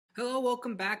Hello,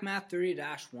 welcome back Math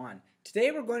 30-1. Today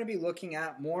we're going to be looking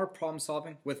at more problem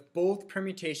solving with both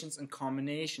permutations and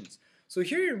combinations. So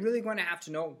here you're really going to have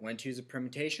to know when to use a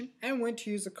permutation and when to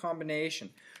use a combination.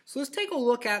 So let's take a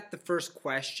look at the first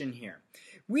question here.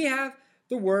 We have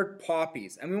the word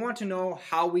poppies and we want to know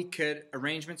how we could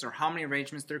arrangements or how many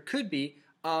arrangements there could be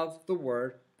of the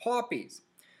word poppies.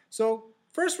 So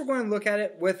first we're going to look at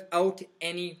it without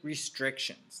any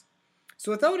restrictions.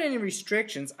 So without any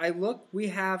restrictions, we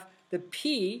have the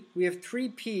P, we have three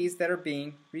P's that are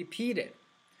being repeated.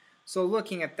 So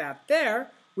looking at that there,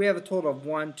 we have a total of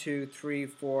 1, 2, 3,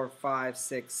 4, 5,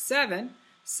 6, 7.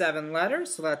 7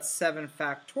 letters, so that's 7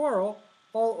 factorial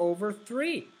all over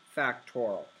 3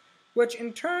 factorial, which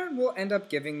in turn will end up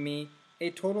giving me a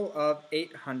total of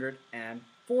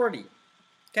 840.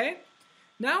 Okay?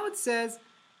 Now it says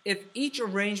if each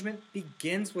arrangement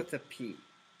begins with a P.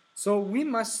 So we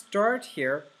must start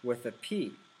here with a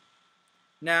P.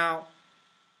 Now,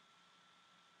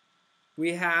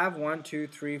 we have 1, 2,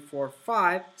 3, 4,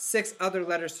 5, 6 other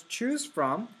letters to choose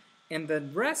from in the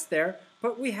rest there,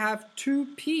 but we have 2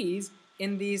 P's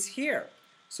in these here.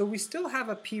 So we still have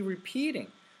a P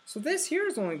repeating. So this here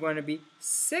is only going to be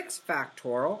 6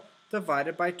 factorial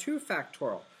divided by 2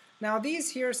 factorial. Now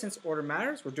these here, since order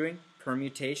matters, we're doing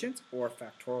permutations or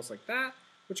factorials like that,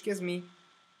 which gives me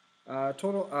a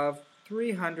total of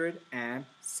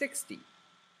 360.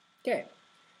 Okay,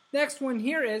 next one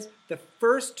here is the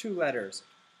first 2 letters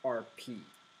are P.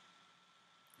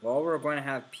 Well, we're going to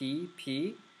have P,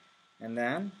 P, and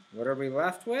then what are we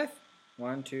left with?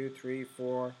 1, 2, 3,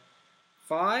 4,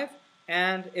 5.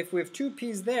 And if we have 2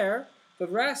 P's there, the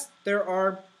rest, there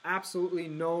are absolutely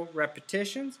no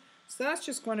repetitions. So that's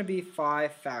just going to be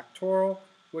 5 factorial,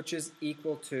 which is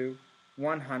equal to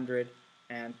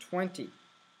 120.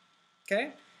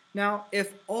 Okay? Now,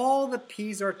 if all the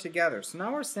P's are together, so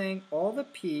now we're saying all the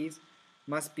P's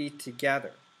must be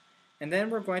together. And then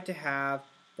we're going to have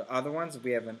the other ones.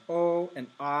 We have an O, an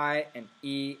I, an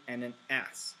E, and an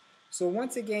S. So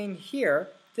once again here,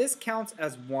 this counts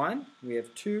as 1. We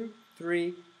have 2,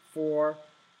 3, 4,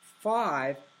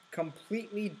 5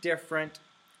 completely different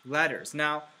letters.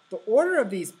 Now, the order of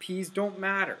these P's don't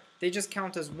matter. They just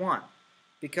count as 1.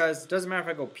 Because it doesn't matter if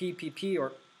I go P, P, P,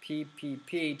 or P, P,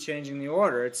 P, changing the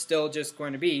order, it's still just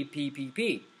going to be P, P,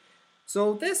 P.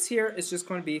 So this here is just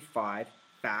going to be 5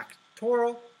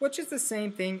 factorial, which is the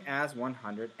same thing as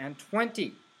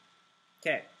 120.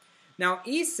 Okay, now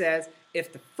E says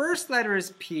if the first letter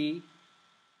is P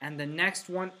and the next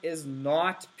one is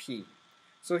not P.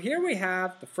 So here we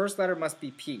have the first letter must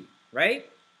be P, right?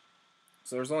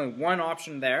 So there's only one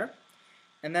option there.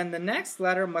 And then the next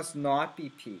letter must not be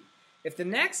P. If the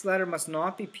next letter must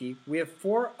not be P, we have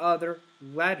 4 other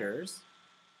letters,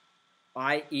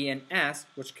 I, E, and S,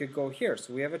 which could go here.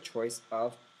 So we have a choice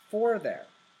of 4 there.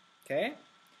 Okay?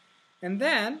 And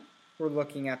then we're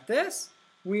looking at this.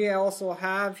 We also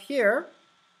have here,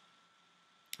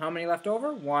 how many left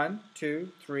over? 1,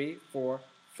 2, 3, 4,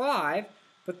 5.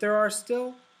 But there are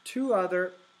still 2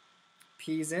 other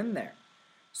P's in there.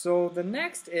 So the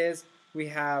next is we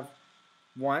have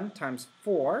 1 times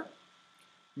 4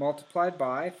 multiplied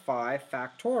by 5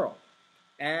 factorial.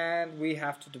 And we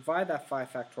have to divide that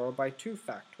 5 factorial by 2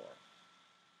 factorial.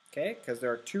 Okay, because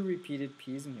there are 2 repeated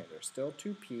P's in here. There's still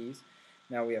 2 P's.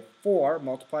 Now we have 4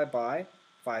 multiplied by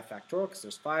 5 factorial because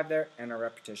there's 5 there, and our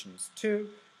repetition is 2,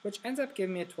 which ends up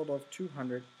giving me a total of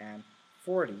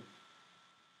 240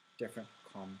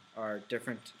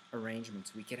 different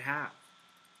arrangements we could have.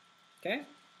 Okay?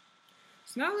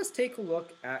 So now let's take a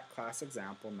look at class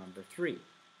example number 3.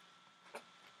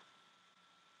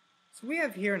 So we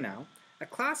have here now, a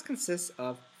class consists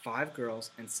of 5 girls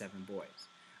and 7 boys.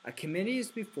 A committee is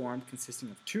to be formed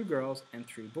consisting of 2 girls and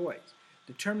 3 boys.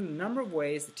 Determine the number of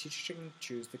ways the teacher can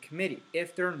choose the committee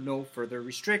if there are no further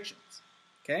restrictions.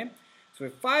 Okay? So we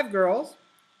have 5 girls,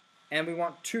 and we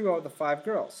want 2 out of the 5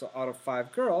 girls. So out of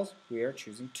 5 girls, we are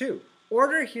choosing 2.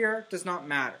 Order here does not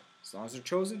matter. As long as they're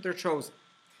chosen, they're chosen.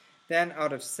 Then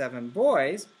out of 7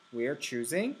 boys, we are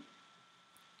choosing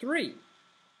 3.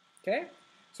 Okay?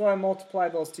 So I multiply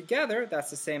those together. That's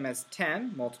the same as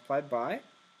 10 multiplied by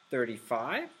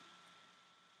 35,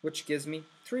 which gives me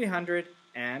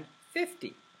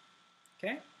 350.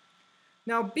 Okay?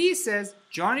 Now B says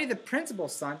Johnny the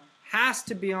principal's son has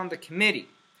to be on the committee.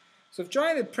 So if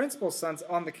Johnny the principal's son's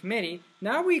on the committee,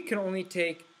 now we can only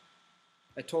take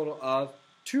a total of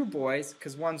 2 boys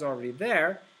because one's already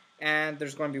there, and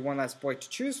there's going to be one less boy to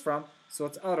choose from. So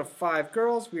it's out of 5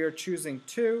 girls, we are choosing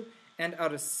 2. And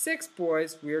out of 6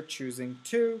 boys, we are choosing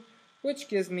 2, which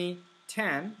gives me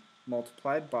 10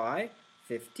 multiplied by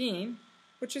 15,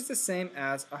 which is the same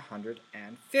as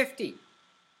 150.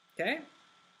 Okay?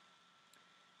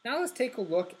 Now let's take a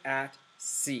look at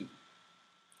C.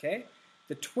 Okay?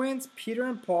 The twins, Peter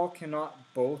and Paul, cannot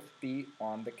both be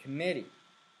on the committee.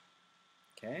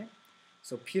 Okay?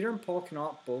 So Peter and Paul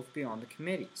cannot both be on the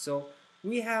committee. So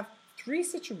we have three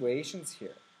situations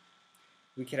here.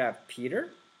 We could have Peter.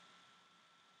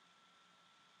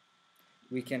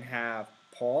 We can have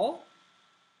Paul.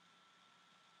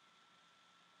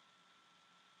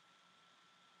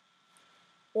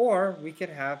 Or we could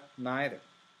have neither.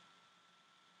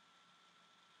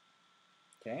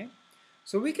 Okay?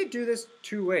 So we could do this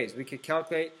two ways. We could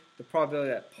calculate the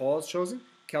probability that Paul is chosen,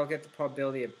 calculate the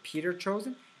probability of Peter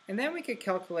chosen, and then we could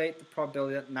calculate the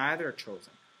probability that neither are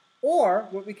chosen. Or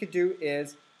what we could do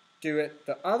is do it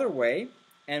the other way,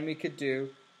 and we could do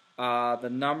the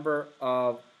number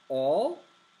of all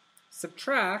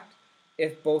subtract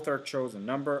if both are chosen,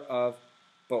 number of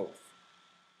both.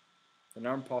 The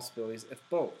number of possibilities if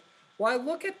both. Well, I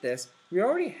look at this, we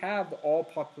already have the all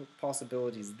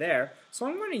possibilities there, so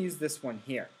I'm going to use this one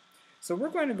here. So we're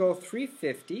going to go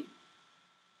 350,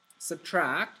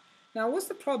 subtract. Now, what's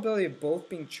the probability of both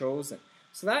being chosen?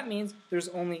 So that means there's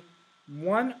only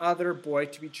one other boy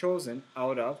to be chosen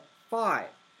out of 5.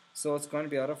 So it's going to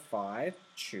be out of 5,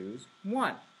 choose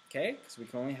 1, okay? Because we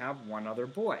can only have one other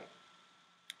boy.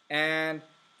 And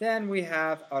then we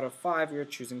have out of 5, we are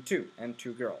choosing 2, and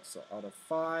 2 girls. So out of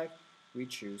 5, we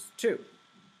choose 2.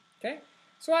 Okay?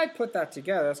 So I put that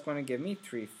together. That's going to give me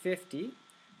 350.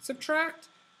 Subtract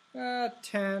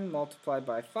 10 multiplied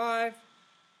by 5,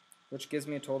 which gives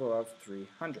me a total of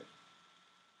 300.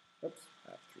 Oops,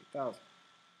 I have 3,000.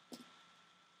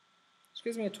 Which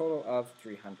gives me a total of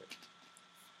 300.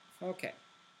 Okay.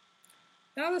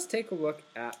 Now let's take a look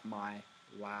at my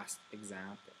last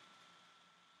example.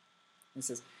 It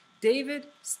says, David,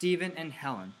 Stephen, and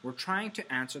Helen were trying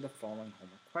to answer the following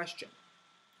homework question.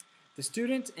 The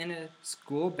students in a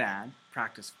school band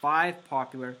practice 5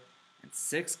 popular and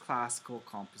 6 classical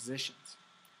compositions.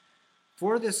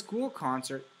 For the school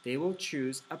concert, they will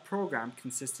choose a program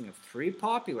consisting of 3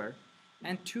 popular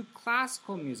and 2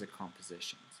 classical music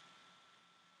compositions.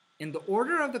 In the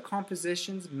order of the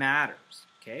compositions matters.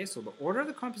 Okay, so the order of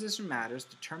the composition matters.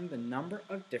 Determine the number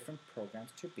of different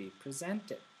programs to be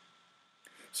presented.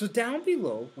 So down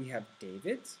below, we have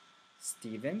David's,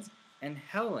 Stephen's, and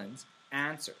Helen's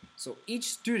answer. So each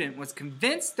student was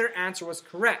convinced their answer was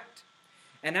correct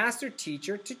and asked their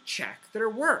teacher to check their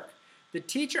work. The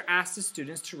teacher asked the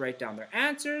students to write down their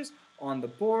answers on the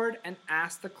board and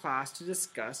asked the class to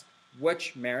discuss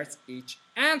which merits each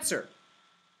answer.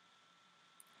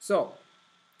 So,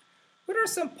 what are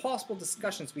some possible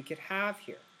discussions we could have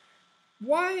here?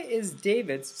 Why is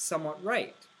David's somewhat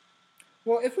right?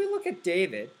 Well, if we look at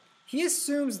David, he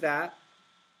assumes that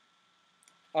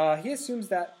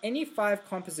any 5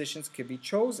 compositions could be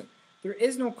chosen. There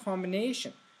is no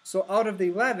combination. So out of the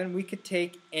 11, we could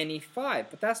take any 5,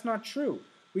 but that's not true.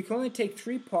 We can only take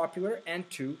 3 popular and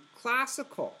 2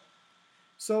 classical.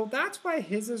 So that's why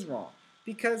his is wrong,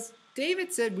 because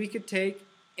David said we could take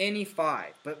any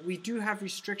 5, but we do have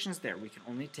restrictions there. We can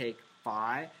only take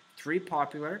 3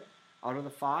 popular out of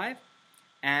the 5,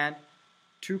 and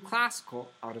 2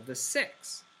 classical out of the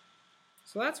 6.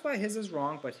 So that's why his is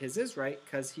wrong, but his is right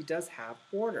because he does have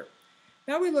order.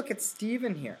 Now we look at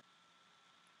Stephen here.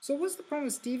 So what's the problem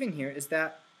with Stephen here is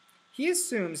that he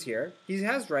assumes here, he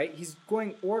has right, he's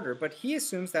going order, but he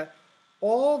assumes that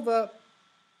all the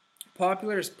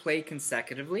populars play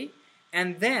consecutively,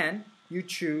 and then you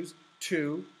choose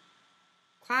 2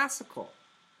 classical.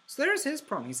 So there's his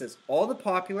problem. He says all the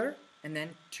popular and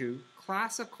then 2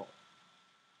 classical.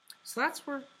 So that's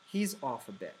where he's off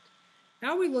a bit.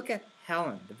 Now we look at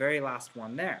Helen, the very last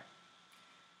one there.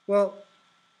 Well,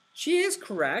 she is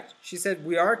correct. She said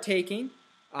we are taking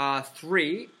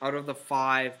 3 out of the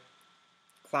 5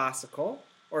 classical,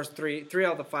 or 3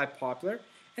 out of the 5 popular,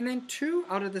 and then 2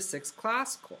 out of the 6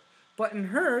 classical. But in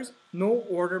hers, no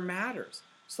order matters.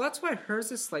 So that's why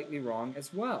hers is slightly wrong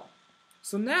as well.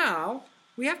 So now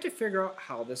we have to figure out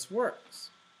how this works.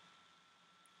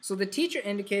 So the teacher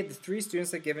indicated the 3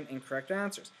 students had given incorrect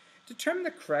answers. Determine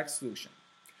the correct solution.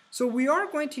 So we are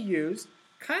going to use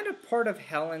kind of part of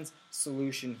Helen's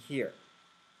solution here.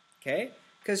 Okay?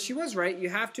 Because she was right, we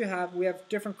have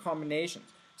different combinations.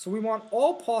 So we want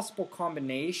all possible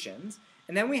combinations,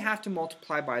 and then we have to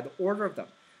multiply by the order of them.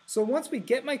 So once we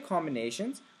get my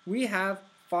combinations, we have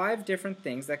 5 different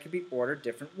things that can be ordered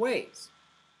different ways.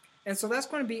 And so that's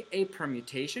going to be a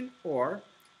permutation or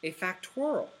a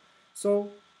factorial. So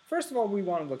first of all, we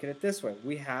want to look at it this way.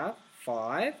 We have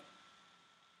 5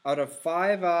 out of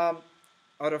 5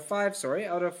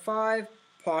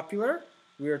 popular,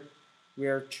 we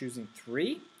are choosing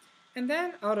 3. And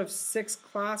then out of 6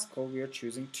 classical, we are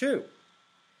choosing 2.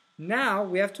 Now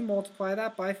we have to multiply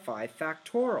that by 5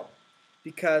 factorial,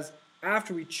 because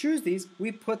after we choose these,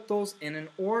 we put those in an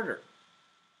order.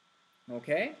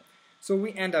 Okay? So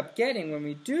we end up getting, when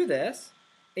we do this,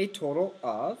 a total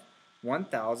of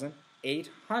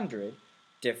 1,800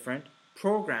 different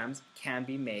programs can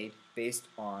be made based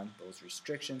on those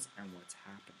restrictions and what's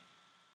happening.